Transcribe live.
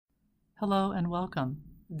Hello and welcome.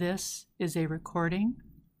 This is a recording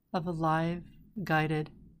of a live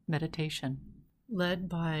guided meditation led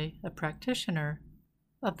by a practitioner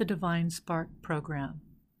of the Divine Spark program,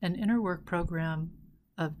 an inner work program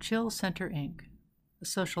of Chill Center Inc., a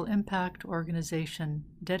social impact organization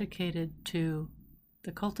dedicated to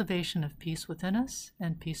the cultivation of peace within us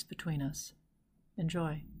and peace between us.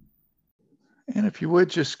 Enjoy. And if you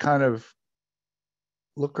would just kind of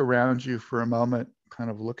look around you for a moment, kind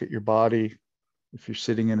of look at your body. If you're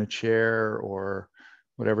sitting in a chair or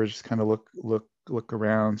whatever, just kind of look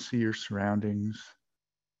around, see your surroundings.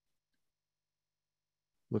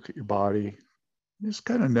 Look at your body. Just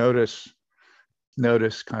kind of notice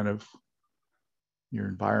kind of your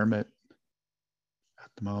environment at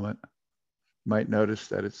the moment. You might notice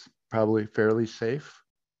that it's probably fairly safe.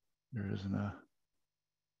 There isn't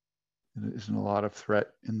a lot of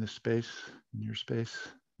threat in this space, in your space,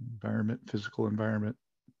 environment, physical environment.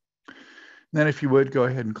 And then if you would, go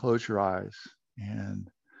ahead and close your eyes and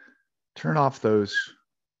turn off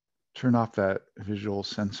that visual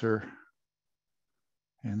sensor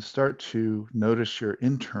and start to notice your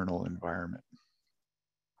internal environment.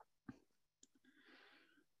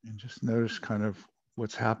 And just notice kind of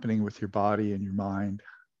what's happening with your body and your mind,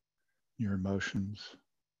 your emotions.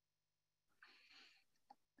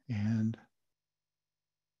 And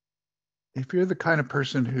if you're the kind of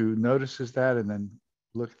person who notices that and then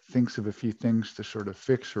thinks of a few things to sort of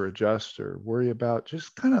fix or adjust or worry about,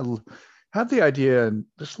 just kind of have the idea and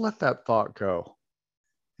just let that thought go.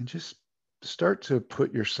 And just start to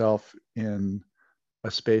put yourself in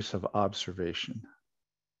a space of observation.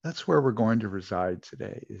 That's where we're going to reside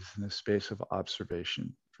today, is in a space of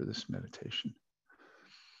observation for this meditation.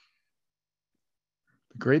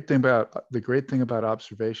 The great thing about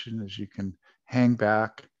observation is you can hang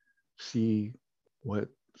back, see what's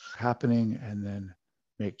happening, and then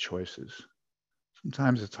make choices.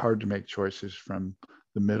 Sometimes it's hard to make choices from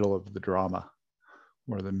the middle of the drama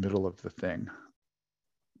or the middle of the thing.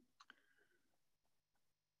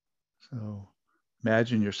 So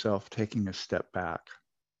imagine yourself taking a step back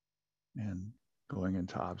and going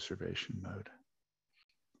into observation mode.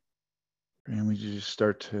 And we just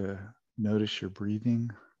start to notice your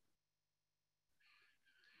breathing.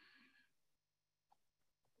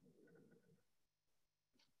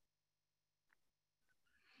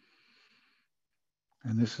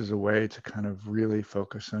 And this is a way to kind of really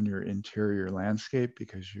focus on your interior landscape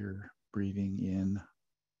because you're breathing in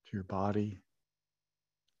to your body.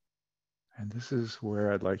 And this is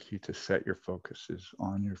where I'd like you to set your focus, is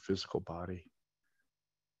on your physical body.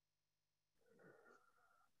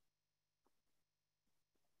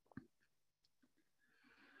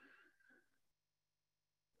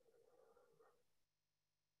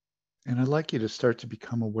 And I'd like you to start to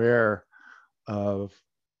become aware of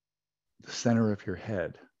the center of your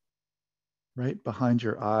head, right behind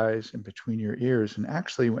your eyes and between your ears. And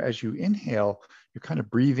actually, as you inhale, you're kind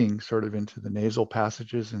of breathing sort of into the nasal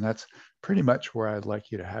passages, and that's pretty much where I'd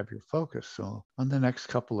like you to have your focus. So on the next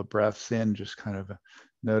couple of breaths in, just kind of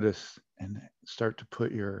notice and start to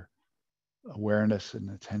put your awareness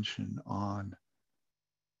and attention on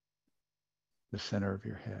the center of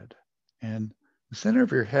your head. And the center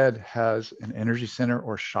of your head has an energy center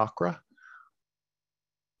or chakra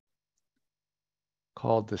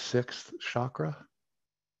called the sixth chakra.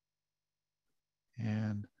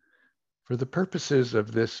 And for the purposes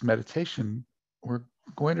of this meditation, we're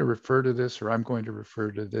going to refer to this, or I'm going to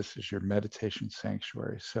refer to this as your meditation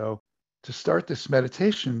sanctuary. So to start this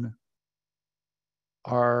meditation,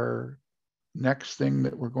 our next thing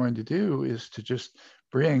that we're going to do is to just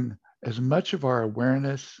bring as much of our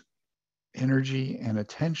awareness, energy, and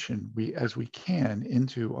attention as we can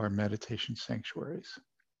into our meditation sanctuaries.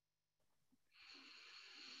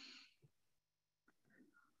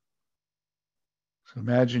 So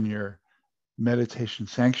imagine your meditation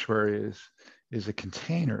sanctuary is a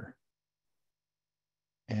container,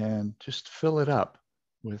 and just fill it up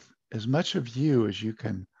with as much of you as you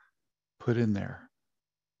can put in there.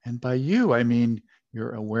 And by you, I mean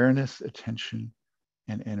your awareness, attention,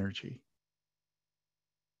 and energy.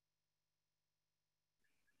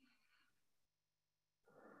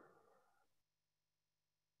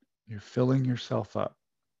 You're filling yourself up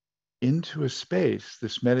into a space,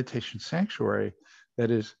 this meditation sanctuary, that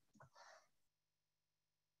is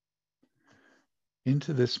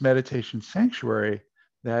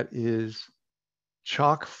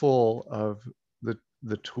chock full of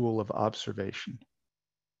the tool of observation.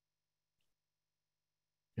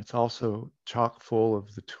 It's also chock full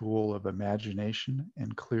of the tool of imagination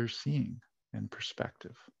and clear seeing and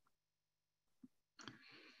perspective.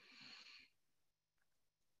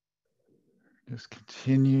 Just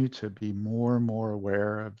continue to be more and more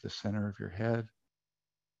aware of the center of your head,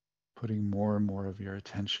 putting more and more of your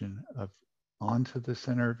attention onto the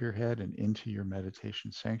center of your head and into your meditation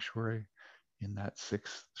sanctuary in that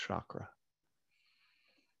sixth chakra.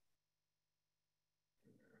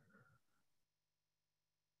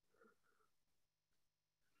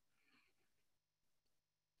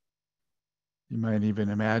 You might even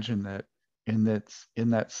imagine that in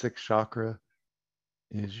that sixth chakra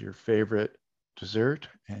is your favorite dessert,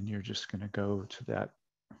 and you're just going to go to that,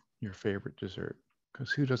 your favorite dessert, because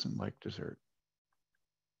who doesn't like dessert?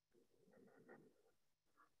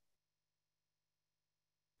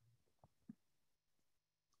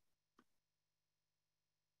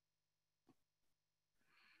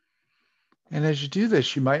 And as you do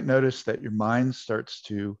this, you might notice that your mind starts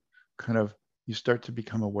to you start to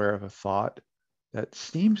become aware of a thought that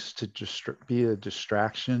seems to just be a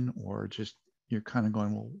distraction, or just you're kind of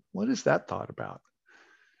going, well, what is that thought about?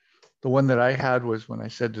 The one that I had was when I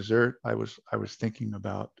said dessert, I was thinking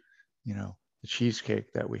about, the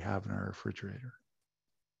cheesecake that we have in our refrigerator.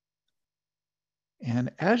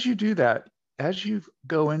 And as you do that, as you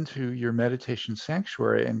go into your meditation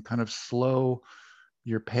sanctuary and kind of slow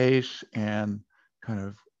your pace and kind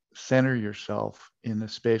of center yourself in the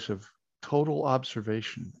space of total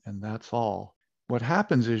observation, and that's all, what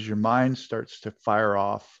happens is your mind starts to fire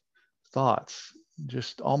off thoughts,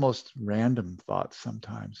 just almost random thoughts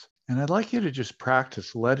sometimes. And I'd like you to just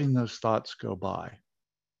practice letting those thoughts go by,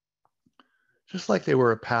 just like they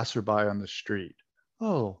were a passerby on the street.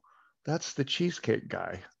 Oh, that's the cheesecake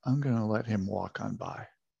guy. I'm going to let him walk on by.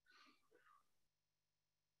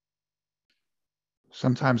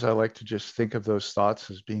 Sometimes I like to just think of those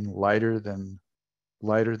thoughts as being lighter than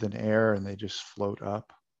air, and they just float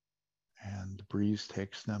up, and the breeze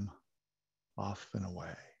takes them off and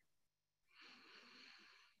away.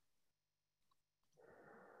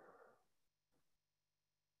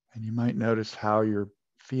 And you might notice how you're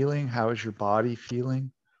feeling. How is your body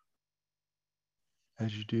feeling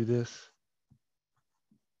as you do this?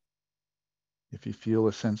 If you feel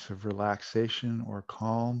a sense of relaxation or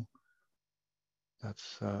calm,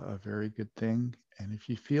 that's a very good thing. And if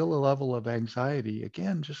you feel a level of anxiety,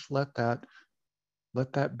 again, just let that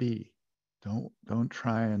be. Don't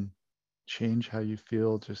try and change how you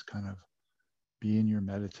feel. Just kind of be in your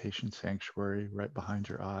meditation sanctuary right behind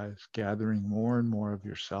your eyes, gathering more and more of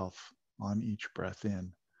yourself on each breath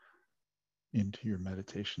in into your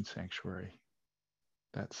meditation sanctuary,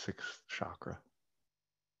 that sixth chakra.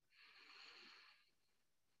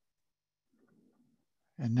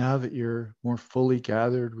 And now that you're more fully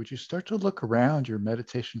gathered, would you start to look around your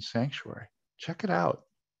meditation sanctuary? Check it out.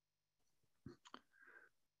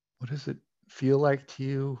 What does it feel like to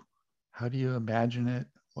you? How do you imagine it?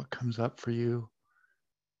 What comes up for you?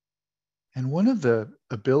 And one of the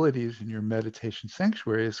abilities in your meditation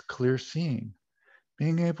sanctuary is clear seeing,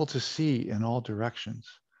 being able to see in all directions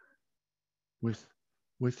with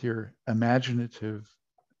your imaginative,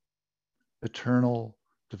 eternal,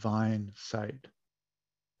 divine sight.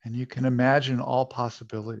 And you can imagine all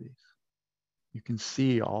possibilities. You can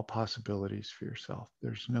see all possibilities for yourself.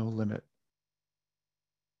 There's no limit.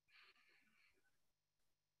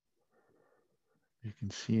 You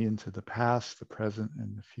can see into the past, the present,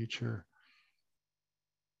 and the future.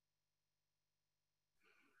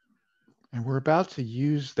 And we're about to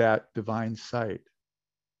use that divine sight.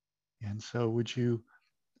 And so would you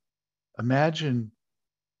imagine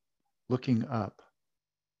looking up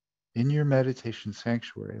in your meditation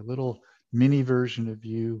sanctuary, a little mini version of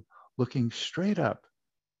you looking straight up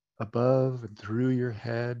above and through your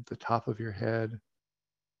head, the top of your head,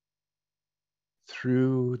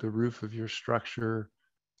 through the roof of your structure,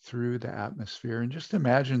 through the atmosphere. And just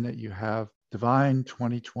imagine that you have divine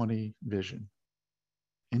 20/20 vision,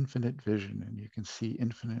 infinite vision, and you can see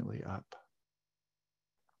infinitely up.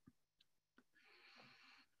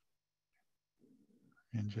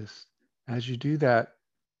 And just as you do that,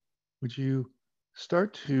 would you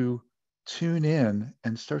start to tune in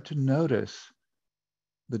and start to notice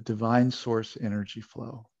the divine source energy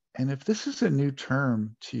flow? And if this is a new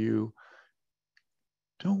term to you,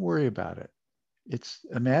 don't worry about it.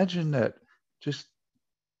 Imagine that, just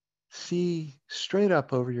see straight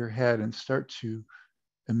up over your head and start to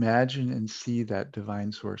imagine and see that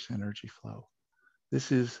divine source energy flow.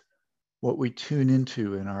 This is what we tune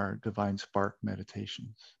into in our Divine Spark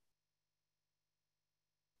meditations.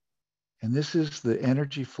 And this is the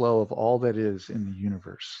energy flow of all that is in the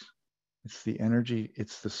universe. It's the energy,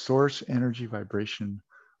 it's the source energy vibration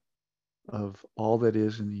of all that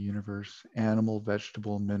is in the universe: animal,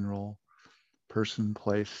 vegetable, mineral, person,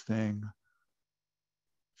 place, thing,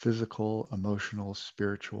 physical, emotional,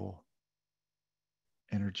 spiritual,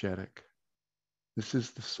 energetic. This is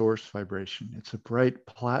the source vibration. It's a bright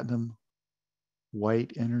platinum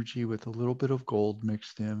white energy with a little bit of gold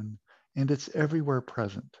mixed in, and it's everywhere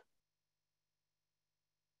present.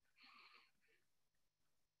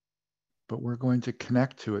 But we're going to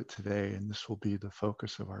connect to it today, and this will be the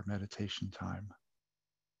focus of our meditation time.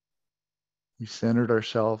 We centered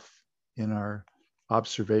ourselves in our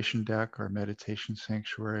observation deck, our meditation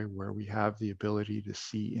sanctuary, where we have the ability to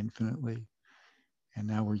see infinitely. And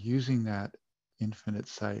now we're using that infinite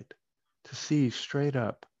sight to see straight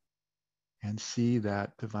up and see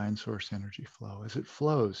that divine source energy flow as it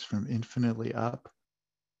flows from infinitely up,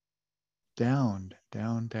 down,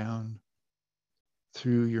 down, down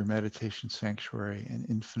through your meditation sanctuary and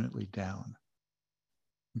infinitely down.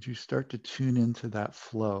 Would you start to tune into that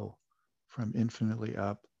flow from infinitely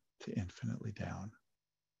up to infinitely down?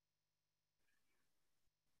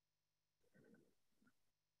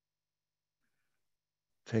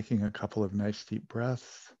 Taking a couple of nice deep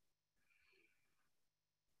breaths.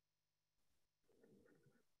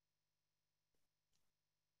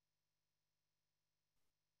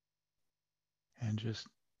 And just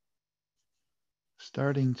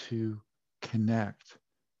starting to connect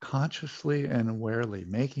consciously and awarely,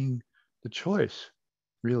 making the choice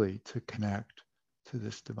really to connect to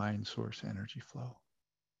this divine source energy flow.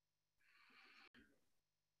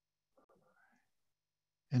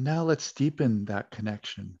 And now let's deepen that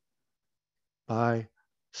connection by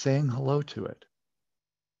saying hello to it.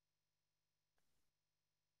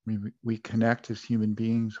 We connect as human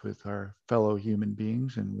beings with our fellow human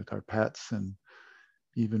beings and with our pets and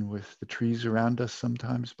even with the trees around us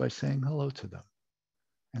sometimes by saying hello to them.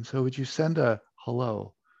 And so would you send a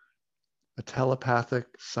hello, a telepathic,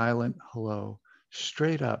 silent hello,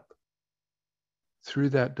 straight up through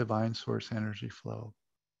that divine source energy flow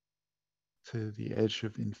to the edge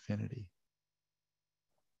of infinity.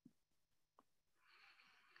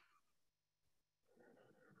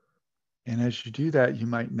 And as you do that, you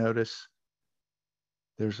might notice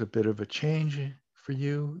there's a bit of a change for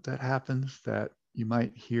you that happens, that you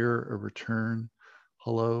might hear a return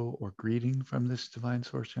hello or greeting from this divine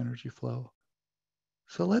source energy flow.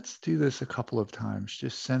 So let's do this a couple of times.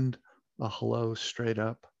 Just send a hello straight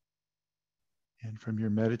up and from your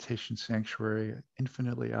meditation sanctuary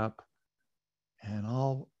infinitely up. And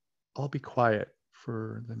I'll be quiet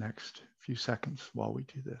for the next few seconds while we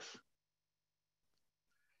do this.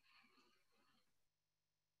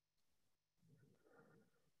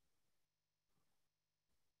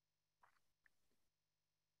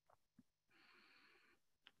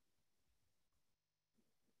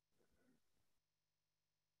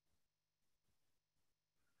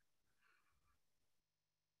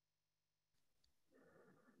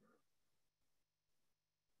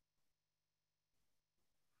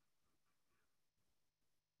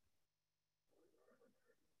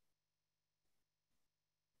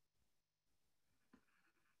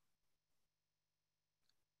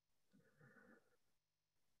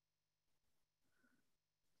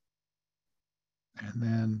 And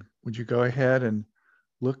then would you go ahead and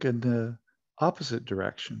look in the opposite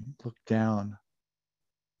direction, look down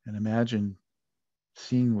and imagine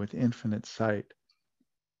seeing with infinite sight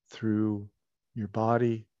through your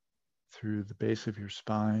body, through the base of your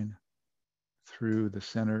spine, through the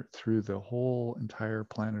center, through the whole entire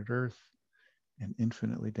planet Earth, and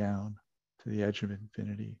infinitely down to the edge of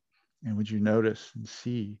infinity. And would you notice and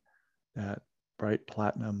see that bright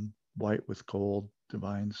platinum, white with gold,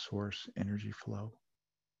 divine source energy flow?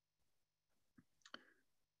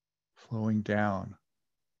 Flowing down,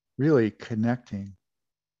 really connecting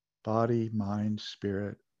body, mind,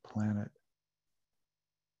 spirit, planet,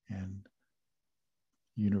 and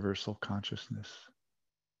universal consciousness.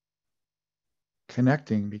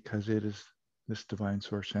 Connecting because it is this divine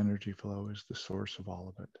source energy flow is the source of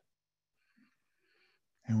all of it.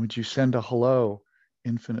 And would you send a hello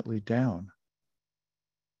infinitely down?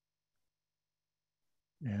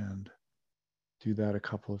 And do that a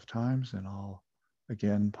couple of times, and I'll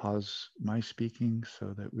again pause my speaking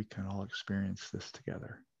so that we can all experience this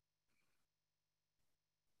together.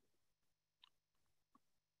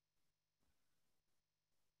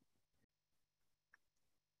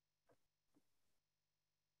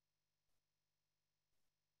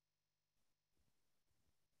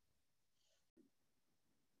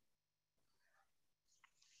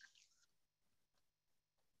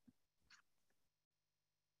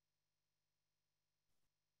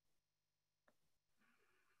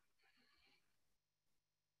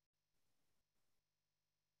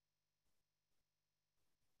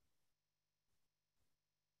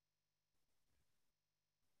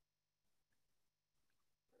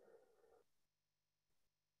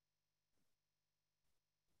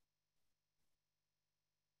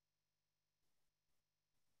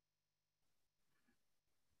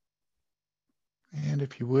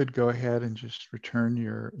 And if you would, go ahead and just return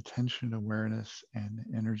your attention, awareness, and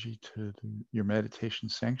energy to your meditation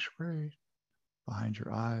sanctuary, behind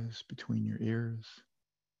your eyes, between your ears.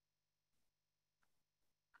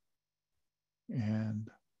 And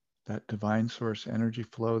that divine source energy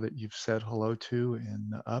flow that you've said hello to in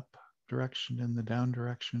the up direction and the down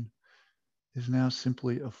direction is now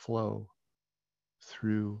simply a flow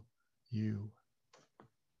through you,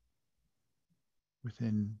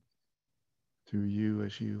 through you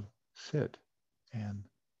as you sit and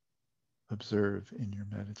observe in your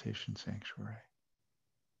meditation sanctuary.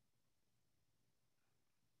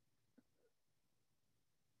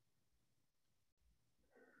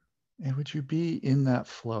 And would you be in that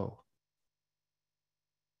flow?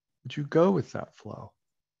 Would you go with that flow?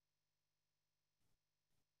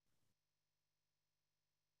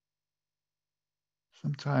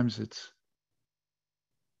 Sometimes it's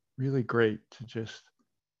really great to just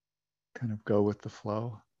kind of go with the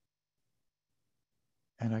flow.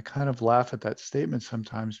 And I kind of laugh at that statement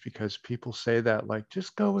sometimes because people say that, like,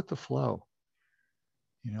 just go with the flow.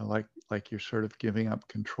 You know, like you're sort of giving up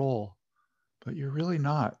control, but you're really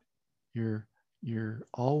not. You're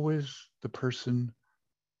always the person,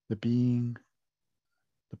 the being,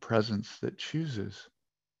 the presence that chooses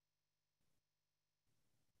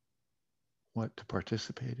what to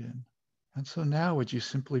participate in. And so now would you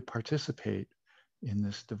simply participate in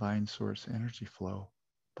this divine source energy flow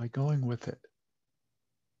by going with it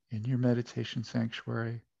in your meditation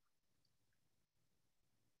sanctuary,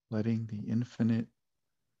 letting the infinite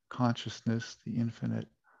consciousness, the infinite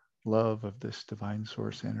love of this divine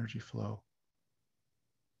source energy flow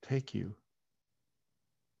take you.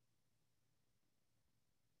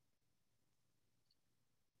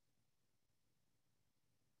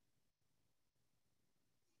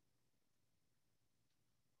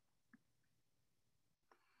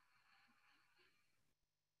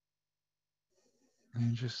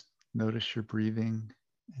 And just notice your breathing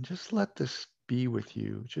and just let this be with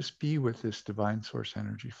you. Just be with this divine source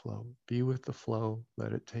energy flow. Be with the flow,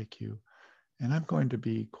 let it take you. And I'm going to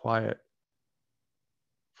be quiet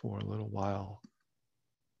for a little while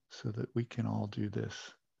so that we can all do this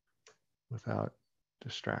without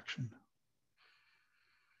distraction.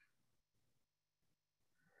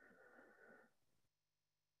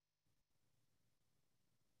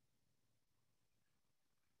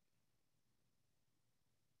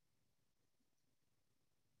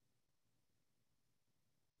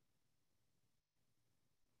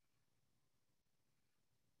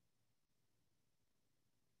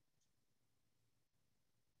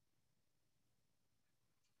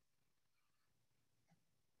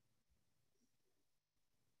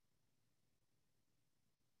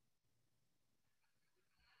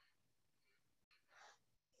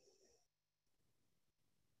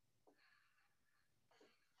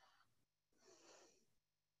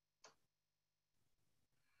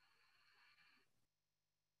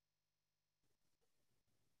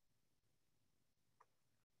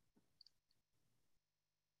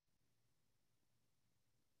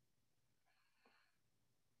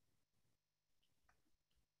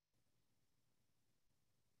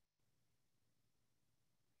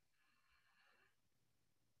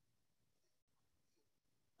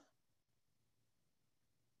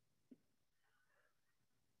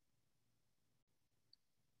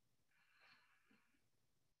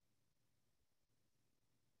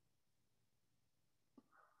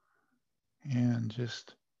 And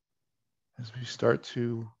just as we start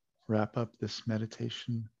to wrap up this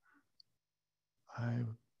meditation, I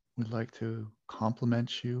would like to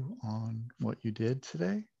compliment you on what you did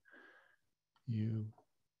today. You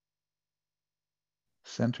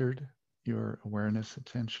centered your awareness,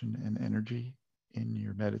 attention, and energy in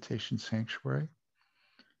your meditation sanctuary.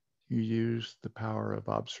 You used the power of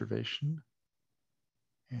observation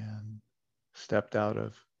and stepped out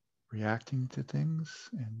of reacting to things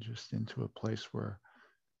and just into a place where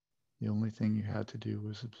the only thing you had to do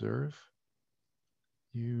was observe.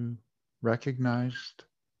 You recognized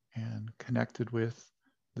and connected with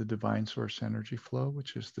the divine source energy flow,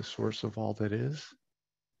 which is the source of all that is,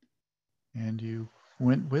 and you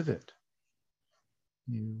went with it.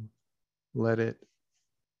 You let it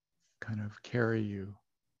kind of carry you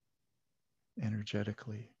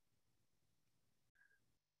energetically.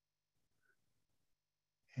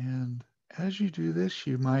 And as you do this,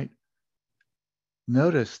 you might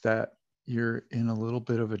notice that you're in a little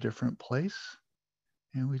bit of a different place.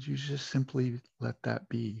 And would you just simply let that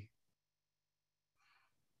be?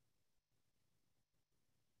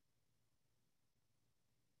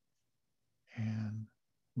 And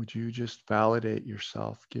would you just validate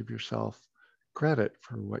yourself, give yourself credit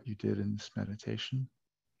for what you did in this meditation?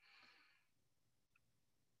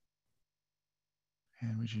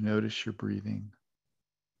 And would you notice your breathing?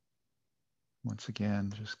 Once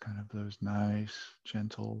again, just kind of those nice,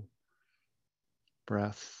 gentle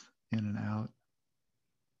breaths in and out.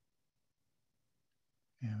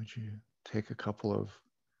 And would you take a couple of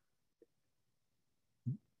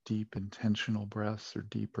deep, intentional breaths or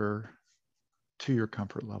deeper to your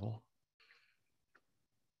comfort level?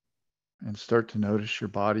 And start to notice your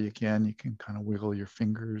body again. You can kind of wiggle your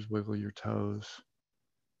fingers, wiggle your toes.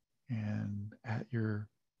 And at your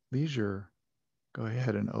leisure, go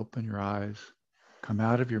ahead and open your eyes. Come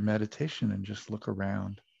out of your meditation and just look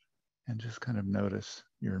around and just kind of notice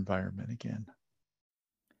your environment again.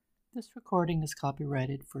 This recording is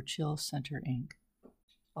copyrighted for Chill Center, Inc.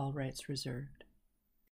 All rights reserved.